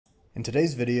In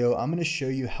today's video, I'm going to show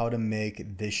you how to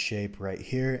make this shape right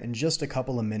here in just a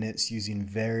couple of minutes using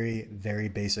very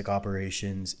basic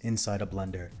operations inside a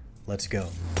Blender. Let's go.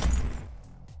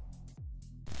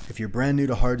 If you're brand new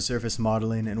to hard surface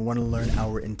modeling and want to learn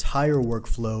our entire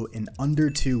workflow in under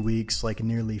 2 weeks like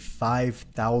nearly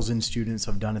 5,000 students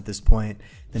have done at this point,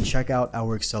 then check out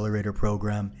our accelerator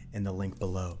program in the link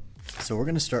below. So we're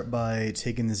going to start by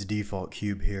taking this default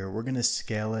cube here. We're going to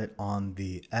scale it on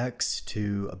the X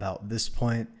to about this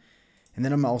point. And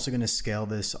then I'm also going to scale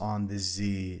this on the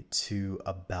Z to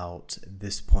about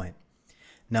this point.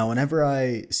 Now, whenever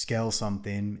I scale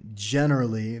something,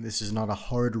 generally, this is not a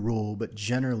hard rule, but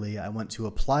generally I want to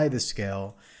apply the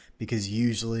scale because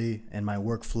usually in my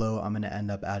workflow, I'm going to end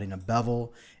up adding a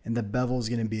bevel, and the bevel is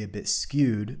going to be a bit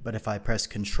skewed. But if I press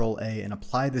Control A and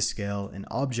apply the scale in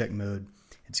object mode,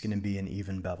 it's going to be an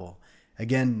even bevel.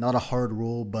 Again, not a hard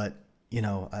rule, but you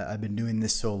know, I've been doing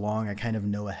this so long, I kind of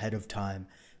know ahead of time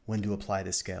when to apply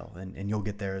the scale, and you'll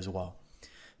get there as well.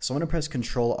 So I'm going to press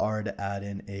Control R to add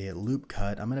in a loop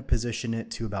cut. I'm going to position it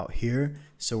to about here,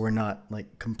 so we're not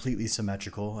like completely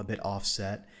symmetrical, a bit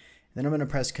offset. Then I'm going to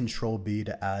press Control B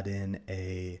to add in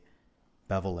a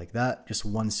bevel like that, just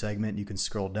one segment. You can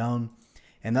scroll down,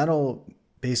 and that'll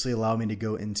basically allow me to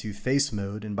go into face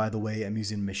mode. And by the way, I'm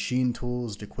using machine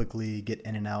tools to quickly get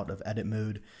in and out of edit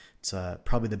mode. It's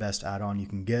probably the best add-on you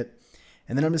can get.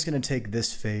 And then I'm just going to take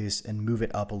this face and move it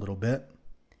up a little bit.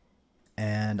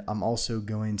 And I'm also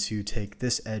going to take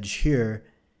this edge here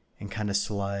and kind of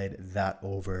slide that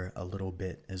over a little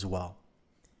bit as well.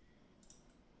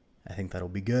 I think that'll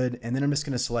be good. And then I'm just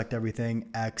going to select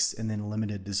everything, X, and then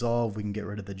limited dissolve. We can get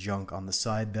rid of the junk on the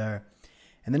side there.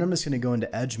 And then I'm just going to go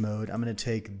into edge mode. I'm going to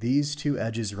take these two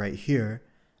edges right here.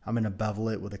 I'm going to bevel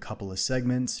it with a couple of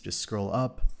segments. Just scroll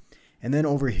up. And then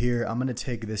over here, I'm going to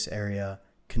take this area,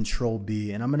 Control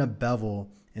B, and I'm going to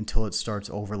bevel until it starts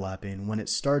overlapping. When it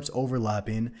starts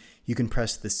overlapping, you can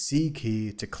press the C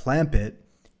key to clamp it,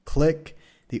 click.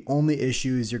 The only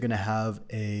issue is you're going to have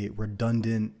a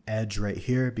redundant edge right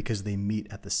here because they meet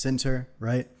at the center,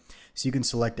 right? So you can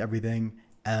select everything,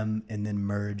 M, and then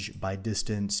merge by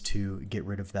distance to get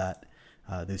rid of that,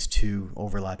 those two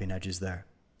overlapping edges there.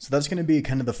 So that's going to be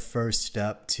kind of the first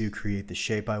step to create the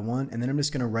shape I want. And then I'm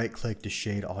just going to right click to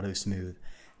shade auto smooth.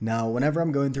 Now, whenever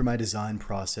I'm going through my design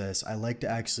process, I like to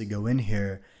actually go in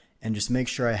here and just make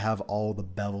sure I have all the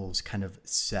bevels kind of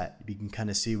set. You can kind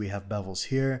of see we have bevels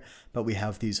here, but we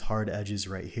have these hard edges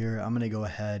right here. I'm going to go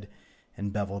ahead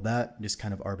and bevel that just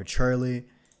kind of arbitrarily.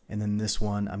 And then this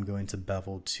one, I'm going to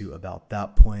bevel to about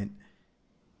that point,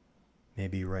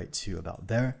 maybe right to about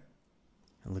there.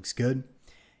 It looks good.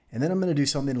 And then I'm going to do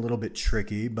something a little bit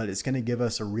tricky, but it's going to give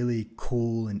us a really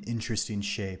cool and interesting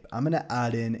shape. I'm going to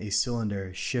add in a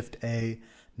cylinder, Shift A,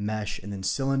 mesh, and then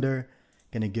cylinder.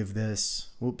 Going to give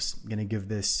this, going to give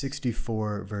this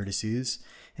 64 vertices.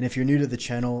 And if you're new to the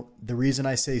channel, the reason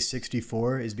I say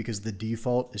 64 is because the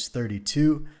default is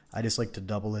 32. I just like to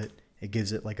double it. It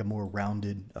gives it like a more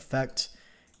rounded effect.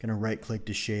 Gonna right click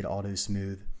to shade auto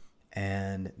smooth,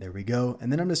 and there we go.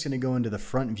 And then I'm just gonna go into the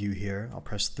front view here. I'll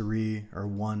press 3 or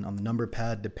 1 on the number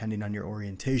pad depending on your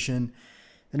orientation.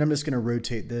 Then I'm just gonna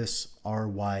rotate this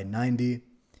RY90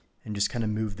 and just kind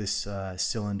of move this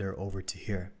cylinder over to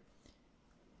here.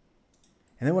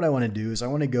 And then what I want to do is I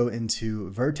want to go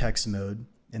into vertex mode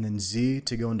and then Z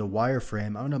to go into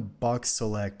wireframe. I'm gonna box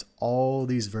select all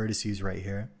these vertices right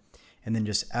here, and then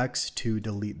just X to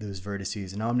delete those vertices.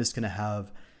 And now I'm just going to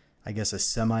have, I guess, a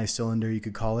semi-cylinder, you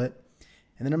could call it.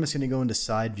 And then I'm just going to go into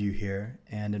side view here,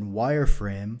 and in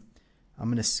wireframe, I'm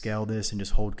going to scale this and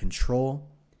just hold Control.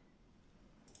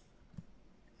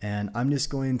 And I'm just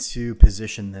going to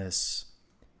position this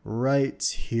right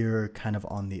here, kind of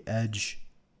on the edge.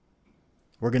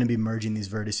 We're going to be merging these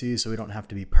vertices, so we don't have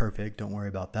to be perfect. Don't worry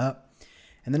about that.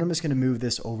 And then I'm just going to move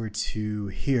this over to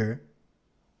here,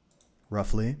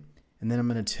 roughly. And then I'm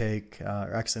going to take,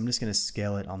 or actually I'm just going to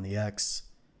scale it on the X,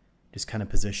 just kind of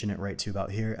position it right to about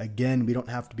here. Again, we don't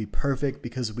have to be perfect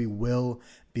because we will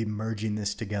be merging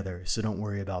this together, so don't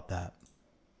worry about that.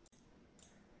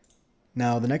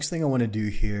 Now, the next thing I want to do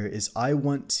here is I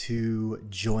want to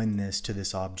join this to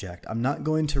this object. I'm not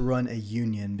going to run a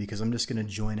union because I'm just going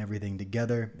to join everything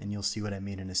together, and you'll see what I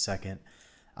mean in a second.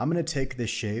 I'm going to take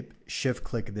this shape, shift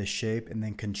click this shape, and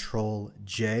then Control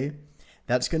J.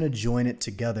 That's going to join it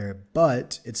together,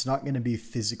 but it's not going to be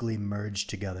physically merged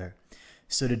together.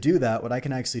 So to do that, what I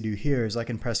can actually do here is I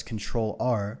can press Control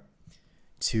R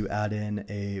to add in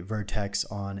a vertex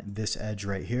on this edge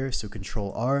right here. So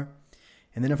Control R.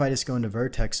 And then if I just go into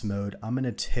vertex mode, I'm going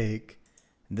to take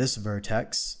this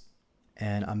vertex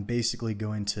and I'm basically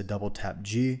going to double tap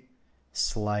G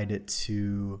slide it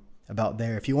to about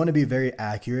there. If you want to be very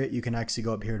accurate, you can actually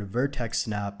go up here to vertex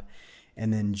snap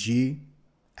and then G,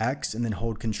 X, and then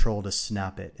hold control to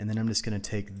snap it. And then I'm just going to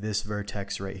take this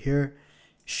vertex right here,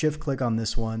 shift click on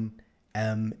this one,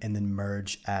 M, and then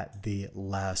merge at the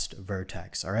last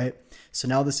vertex. All right. So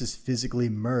now this is physically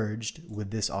merged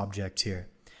with this object here.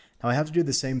 Now I have to do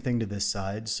the same thing to this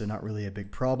side, so not really a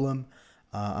big problem.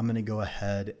 I'm going to go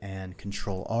ahead and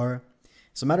control R.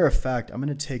 As a matter of fact, I'm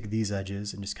going to take these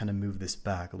edges and just kind of move this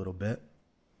back a little bit.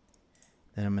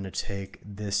 Then I'm going to take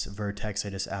this vertex I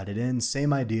just added in,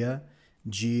 same idea,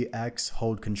 G, X,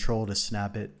 hold control to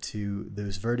snap it to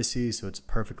those vertices so it's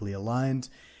perfectly aligned.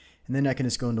 And then I can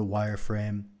just go into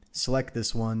wireframe, select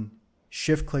this one,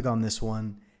 shift click on this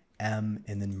one, M,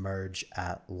 and then merge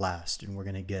at last. And we're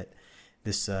going to get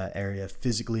this area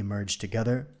physically merged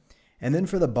together. And then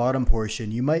for the bottom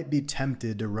portion, you might be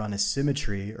tempted to run a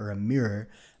symmetry or a mirror,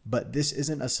 but this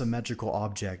isn't a symmetrical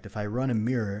object. If I run a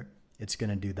mirror, it's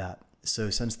going to do that. So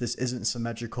since this isn't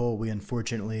symmetrical, we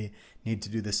unfortunately need to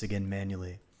do this again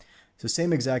manually. So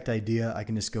same exact idea, I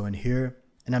can just go in here,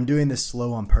 and I'm doing this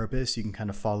slow on purpose. You can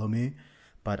kind of follow me,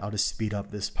 but I'll just speed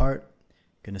up this part.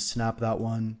 Going to snap that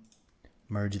one,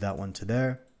 merge that one to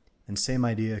there, and same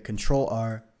idea, control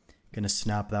R, going to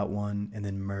snap that one, and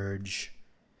then merge.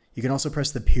 You can also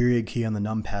press the period key on the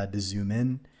numpad to zoom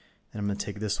in, and I'm going to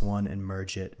take this one and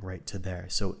merge it right to there.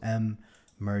 So M,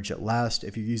 merge at last.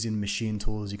 If you're using machine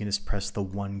tools, you can just press the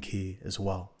 1 key as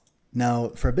well. Now,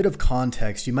 for a bit of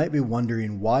context, you might be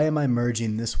wondering, why am I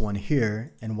merging this one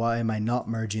here, and why am I not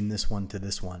merging this one to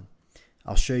this one?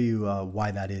 I'll show you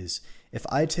why that is. If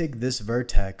I take this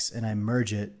vertex and I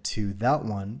merge it to that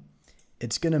one,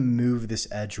 it's going to move this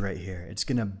edge right here. It's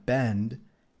going to bend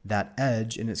that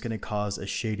edge, and it's going to cause a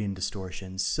shading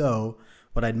distortion. So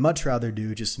what I'd much rather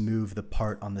do is just move the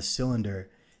part on the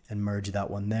cylinder and merge that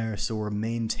one there, so we're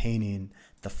maintaining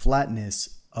the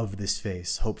flatness of this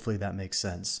face. Hopefully that makes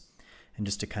sense. And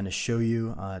just to kind of show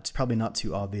you, it's probably not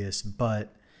too obvious,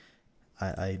 but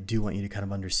I do want you to kind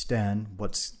of understand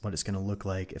what it's going to look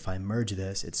like if I merge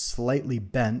this. It's slightly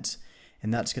bent,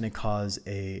 and that's going to cause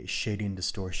a shading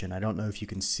distortion. I don't know if you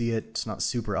can see it. It's not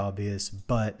super obvious,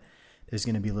 but there's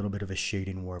going to be a little bit of a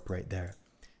shading warp right there.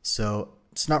 So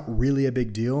it's not really a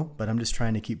big deal, but I'm just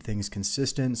trying to keep things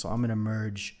consistent. So I'm going to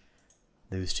merge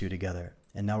those two together.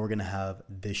 And now we're going to have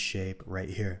this shape right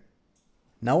here.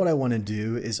 Now what I want to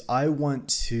do is I want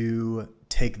to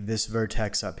take this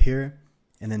vertex up here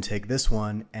and then take this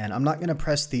one, and I'm not going to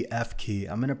press the F key.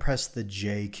 I'm going to press the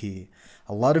J key.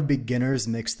 A lot of beginners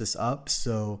mix this up.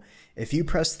 So if you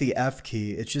press the F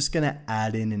key, it's just going to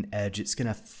add in an edge. It's going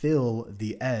to fill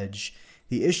the edge.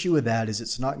 The issue with that is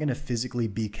it's not going to physically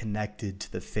be connected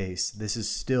to the face. This is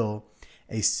still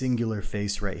a singular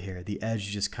face right here. The edge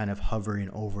is just kind of hovering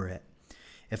over it.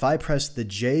 If I press the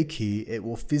J key, it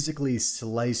will physically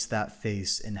slice that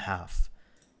face in half.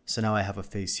 So now I have a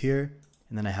face here,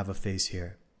 and then I have a face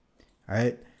here. All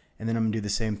right. And then I'm going to do the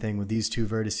same thing with these two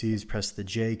vertices, press the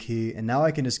J key, and now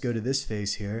I can just go to this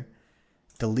face here,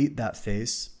 delete that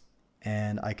face,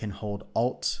 and I can hold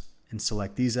Alt and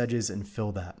select these edges and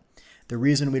fill that. The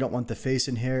reason we don't want the face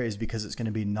in here is because it's going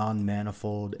to be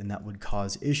non-manifold, and that would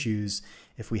cause issues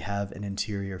if we have an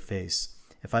interior face.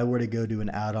 If I were to go to an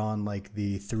add-on like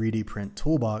the 3D print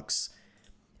toolbox,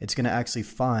 it's going to actually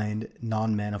find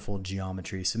non-manifold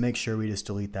geometry. So make sure we just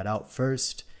delete that out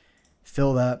first,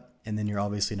 fill that, and then you're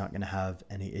obviously not going to have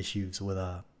any issues with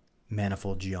a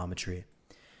manifold geometry.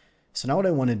 So now what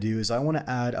I want to do is I want to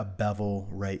add a bevel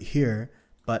right here,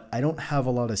 but I don't have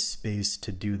a lot of space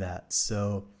to do that.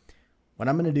 So what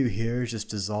I'm going to do here is just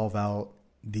dissolve out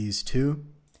these two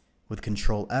with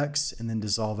Control X, and then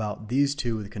dissolve out these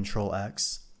two with Control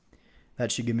X.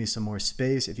 That should give me some more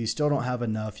space. If you still don't have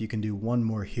enough, you can do one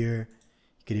more here.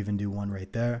 You could even do one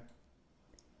right there.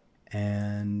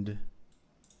 And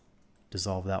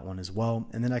dissolve that one as well.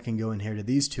 And then I can go in here to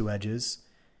these two edges,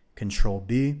 Control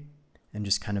B, and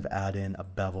just kind of add in a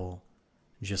bevel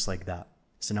just like that.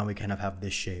 So now we kind of have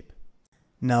this shape.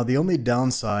 Now the only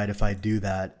downside if I do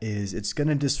that is it's going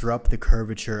to disrupt the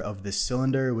curvature of this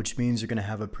cylinder, which means you're going to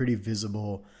have a pretty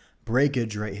visible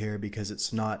breakage right here because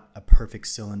it's not a perfect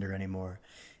cylinder anymore.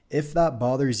 If that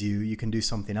bothers you, you can do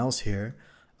something else here.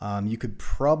 You could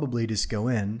probably just go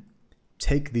in,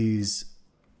 take these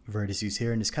vertices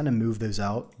here and just kind of move those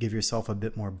out, give yourself a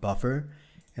bit more buffer,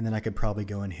 and then I could probably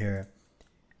go in here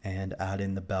and add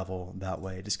in the bevel that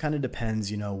way. It just kind of depends,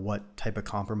 you know, what type of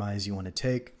compromise you want to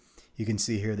take. You can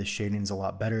see here the shading is a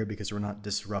lot better because we're not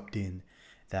disrupting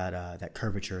that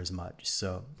curvature as much.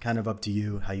 So kind of up to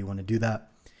you how you want to do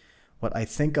that. What I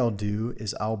think I'll do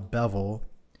is I'll bevel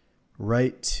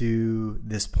right to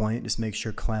this point. Just make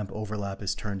sure clamp overlap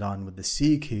is turned on with the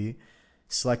C key.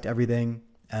 Select everything,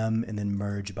 M, and then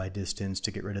merge by distance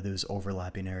to get rid of those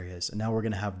overlapping areas. And now we're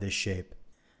going to have this shape.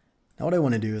 Now what I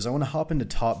want to do is I want to hop into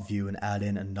top view and add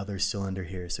in another cylinder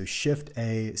here. So Shift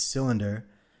A, cylinder,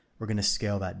 we're going to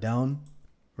scale that down.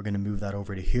 We're going to move that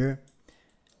over to here.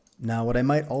 Now what I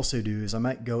might also do is I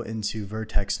might go into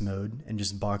vertex mode and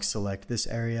just box select this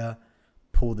area,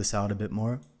 pull this out a bit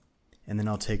more, and then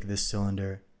I'll take this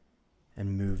cylinder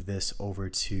and move this over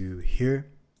to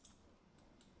here,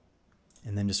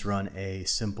 and then just run a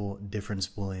simple difference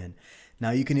Boolean. Now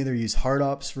you can either use hard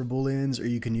ops for Booleans or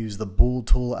you can use the bool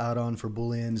tool add-on for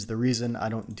Booleans. The reason I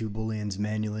don't do Booleans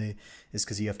manually is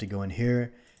because you have to go in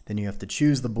here, then you have to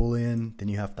choose the Boolean, then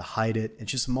you have to hide it.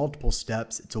 It's just multiple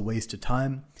steps. It's a waste of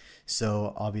time.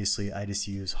 So obviously I just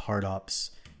use hard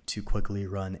ops to quickly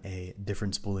run a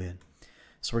difference Boolean.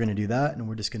 So we're going to do that, and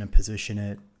we're just going to position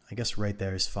it, I guess right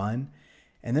there is fine.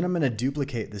 And then I'm going to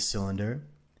duplicate this cylinder,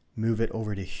 move it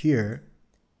over to here.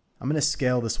 I'm going to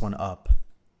scale this one up,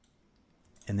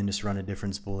 and then just run a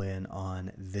difference Boolean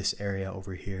on this area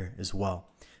over here as well.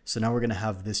 So now we're going to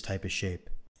have this type of shape.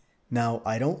 Now,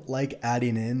 I don't like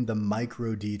adding in the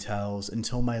micro details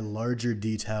until my larger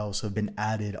details have been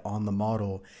added on the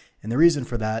model. And the reason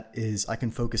for that is I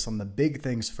can focus on the big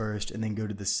things first and then go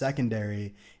to the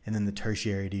secondary and then the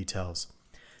tertiary details.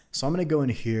 So I'm going to go in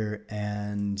here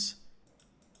and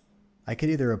I could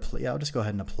either apply, I'll just go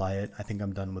ahead and apply it. I think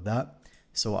I'm done with that.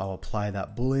 So I'll apply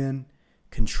that Boolean,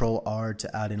 Control R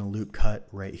to add in a loop cut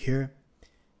right here.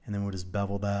 And then we'll just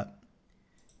bevel that.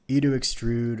 E to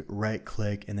extrude, right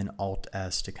click, and then Alt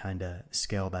S to kind of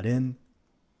scale that in,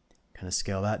 kind of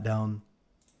scale that down.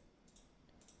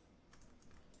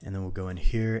 And then we'll go in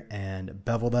here and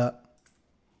bevel that.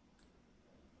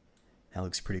 That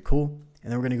looks pretty cool.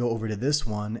 And then we're going to go over to this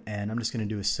one, and I'm just going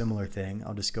to do a similar thing.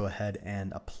 I'll just go ahead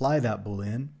and apply that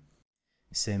Boolean.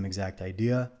 Same exact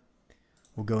idea.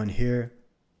 We'll go in here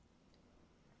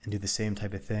and do the same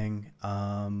type of thing.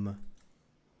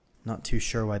 Not too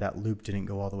sure why that loop didn't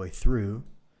go all the way through.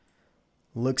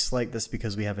 Looks like that's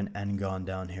because we have an n-gon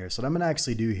down here. So what I'm going to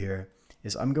actually do here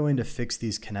is I'm going to fix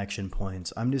these connection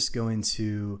points. I'm just going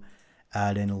to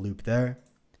add in a loop there,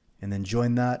 and then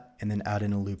join that, and then add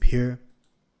in a loop here,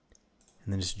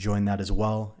 and then just join that as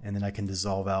well. And then I can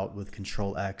dissolve out with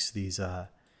Control X these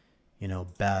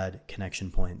bad connection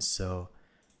points. So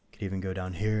I could even go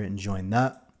down here and join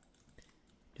that.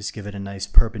 Just give it a nice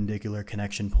perpendicular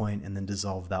connection point and then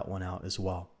dissolve that one out as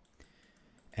well.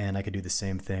 And I could do the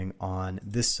same thing on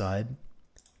this side,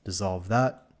 dissolve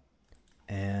that,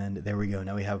 and there we go.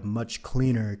 Now we have much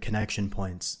cleaner connection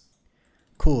points.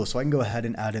 Cool, so I can go ahead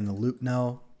and add in the loop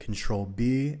now, Control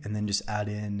B, and then just add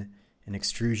in an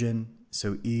extrusion.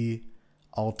 So E,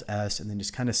 Alt S, and then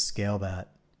just kind of scale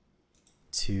that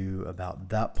to about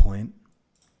that point.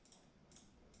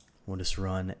 We'll just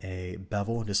run a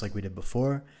bevel just like we did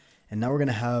before. And now we're going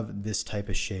to have this type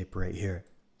of shape right here,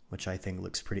 which I think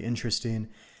looks pretty interesting.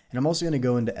 And I'm also going to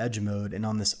go into edge mode, and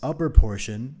on this upper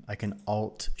portion, I can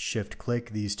Alt Shift click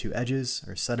these two edges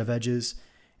or set of edges,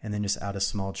 and then just add a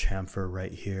small chamfer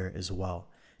right here as well,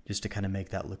 just to kind of make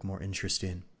that look more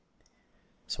interesting.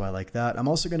 So I like that. I'm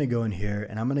also going to go in here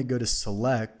and I'm going to go to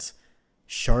select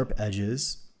sharp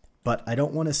edges, but I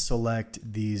don't want to select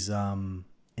these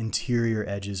interior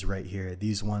edges right here.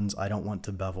 These ones I don't want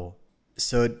to bevel.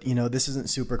 So, this isn't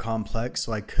super complex,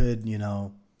 so I could,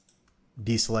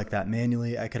 deselect that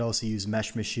manually. I could also use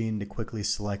Mesh Machine to quickly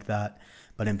select that,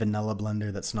 but in Vanilla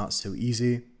Blender, that's not so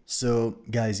easy. So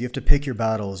guys, you have to pick your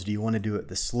battles. Do you want to do it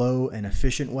the slow and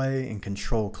efficient way and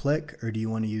Control click, or do you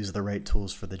want to use the right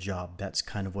tools for the job? That's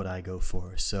kind of what I go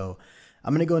for. So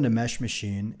I'm going to go into Mesh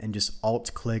Machine and just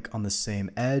Alt click on the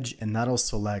same edge, and that'll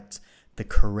select the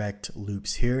correct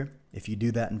loops here. If you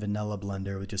do that in Vanilla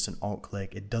Blender with just an Alt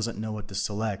click, it doesn't know what to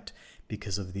select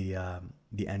because of the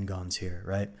n-gons here,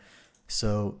 right?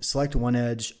 So select one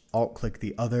edge, Alt click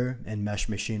the other, and Mesh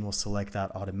Machine will select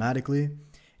that automatically.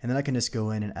 And then I can just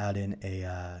go in and add in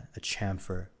a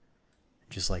chamfer,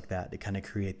 just like that, to kind of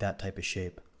create that type of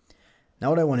shape. Now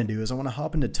what I want to do is I want to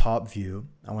hop into top view.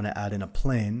 I want to add in a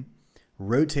plane,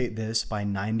 rotate this by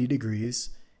 90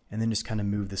 degrees, and then just kind of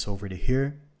move this over to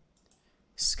here,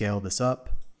 scale this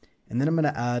up, and then I'm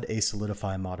going to add a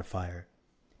solidify modifier.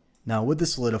 Now with the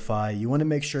solidify, you want to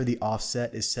make sure the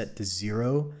offset is set to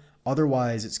 0.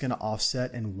 Otherwise, it's going to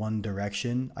offset in one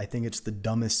direction. I think it's the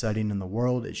dumbest setting in the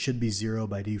world. It should be 0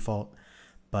 by default,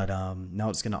 but now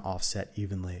it's going to offset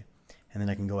evenly. And then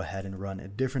I can go ahead and run a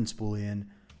difference Boolean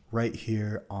right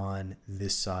here on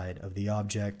this side of the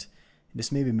object. And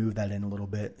just maybe move that in a little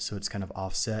bit so it's kind of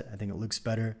offset. I think it looks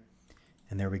better.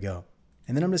 And there we go.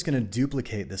 And then I'm just going to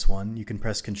duplicate this one. You can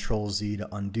press Control Z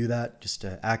to undo that, just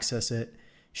to access it.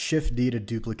 Shift D to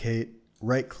duplicate,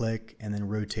 right click, and then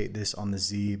rotate this on the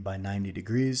Z by 90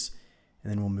 degrees.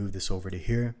 And then we'll move this over to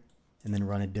here and then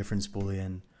run a difference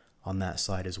Boolean on that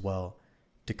side as well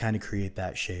to kind of create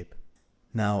that shape.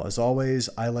 Now, as always,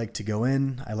 I like to go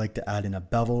in, I like to add in a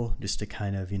bevel just to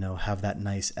kind of, have that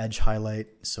nice edge highlight.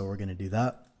 So we're going to do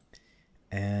that.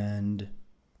 And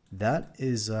that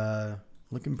is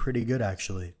looking pretty good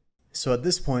actually. So at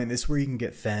this point, this is where you can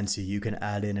get fancy. You can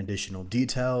add in additional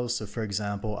details. So for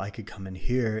example, I could come in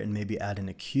here and maybe add in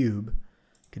a cube,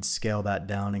 could scale that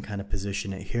down and kind of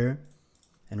position it here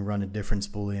and run a difference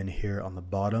Boolean here on the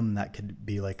bottom. That could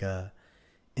be like a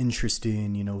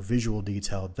interesting, visual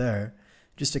detail there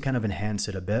just to kind of enhance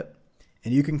it a bit.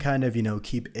 And you can kind of,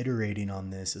 keep iterating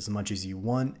on this as much as you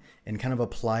want and kind of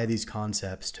apply these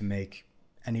concepts to make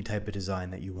any type of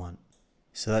design that you want.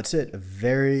 So that's it. A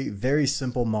very, very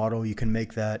simple model. You can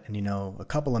make that in, a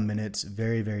couple of minutes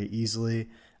very, very easily.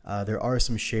 There are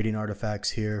some shading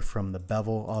artifacts here from the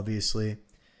bevel, obviously.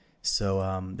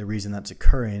 So the reason that's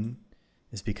occurring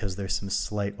is because there's some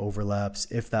slight overlaps.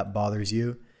 If that bothers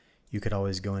you, you could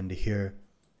always go into here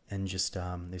and just,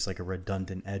 there's like a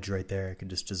redundant edge right there. I could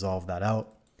just dissolve that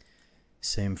out.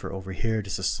 Same for over here,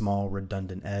 just a small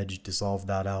redundant edge, dissolve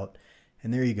that out.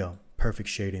 And there you go, perfect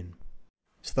shading.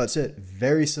 So that's it.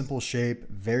 Very simple shape,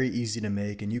 very easy to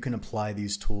make, and you can apply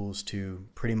these tools to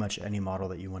pretty much any model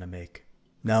that you want to make.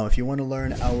 Now, if you want to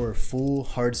learn our full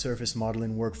hard surface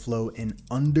modeling workflow in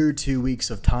under 2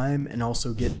 weeks of time and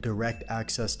also get direct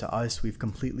access to us, we've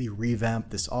completely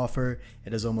revamped this offer.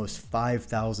 It has almost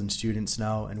 5,000 students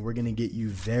now, and we're going to get you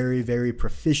very, very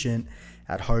proficient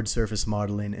at hard surface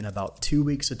modeling in about 2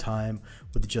 weeks of time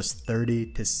with just 30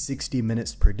 to 60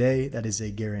 minutes per day. That is a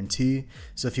guarantee.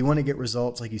 So if you want to get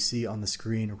results like you see on the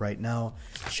screen right now,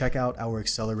 check out our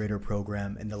accelerator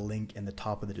program in the link in the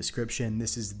top of the description.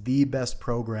 This is the best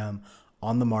program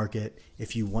on the market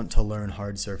if you want to learn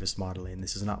hard surface modeling.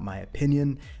 This is not my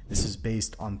opinion. This is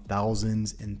based on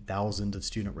thousands and thousands of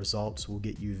student results. Will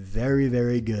get you very,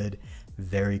 very good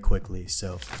very quickly.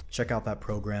 So check out that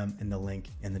program in the link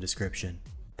in the description.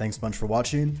 Thanks a bunch for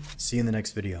watching. See you in the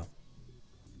next video.